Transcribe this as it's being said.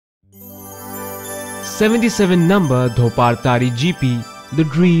77 number Dhupartari GP, the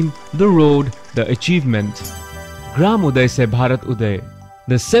dream, the road, the achievement. Gram Uday se Bharat Uday.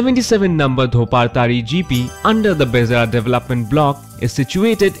 The 77 number Dhupartari GP under the Bezera development block is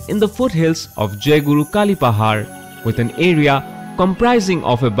situated in the foothills of Jai Guru Kali Pahar with an area comprising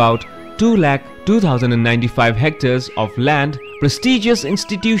of about 2,02,095 hectares of land. Prestigious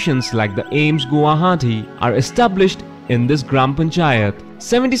institutions like the AIMS Guwahati are established in this Gram Panchayat.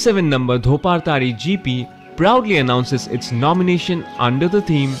 77 number Dhupartari GP proudly announces its nomination under the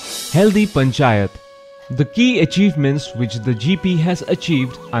theme Healthy Panchayat. The key achievements which the GP has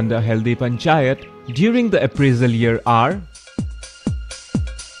achieved under Healthy Panchayat during the appraisal year are: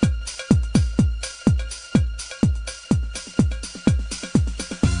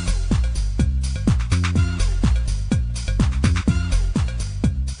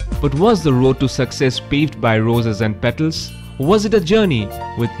 But was the road to success paved by roses and petals? Was it a journey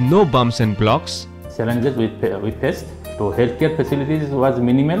with no bumps and blocks? Challenges we faced. So healthcare facilities was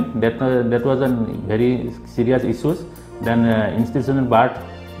minimal. That was a very serious issues. Then institutional birth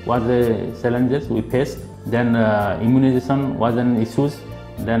was a challenges we faced. Then immunization was an issues.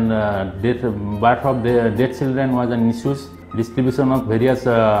 Then birth of the dead children was an issues. Distribution of various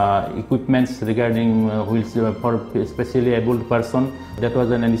equipments regarding wheels for specially abled person, that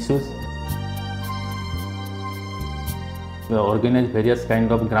was an issue. We organized various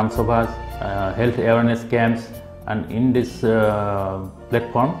kind of Gram Sabhas, health awareness camps, and in this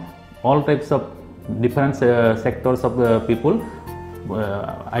platform, all types of different sectors of the people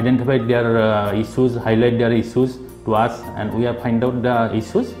identified their issues, highlight their issues to us, and we have find out the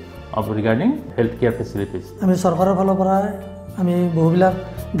issues of regarding healthcare facilities. আমি সরকারের ফালৰ পৰা আমি বহুবিলাক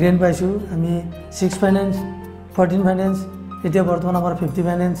grant পাইছো। আমি 6 finance, 14 finance, এতিয়া বৰ্তমান আমাৰ 50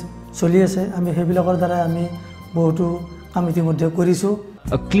 ফাইনেন্স চলি আছে। আমি সেইবিলাকৰ দ্বাৰা আমি বহুতো কাম ইতিমধ্যে কৰিছো।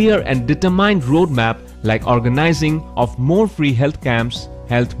 A clear and determined roadmap like organizing of more free health camps,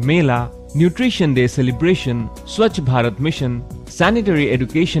 health mela, nutrition day celebration, Swachh Bharat mission, sanitary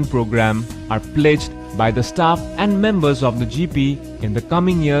education program are pledged by the staff and members of the GP in the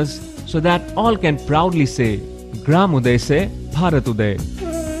coming years so that all can proudly say Gram Uday se Bharat Uday.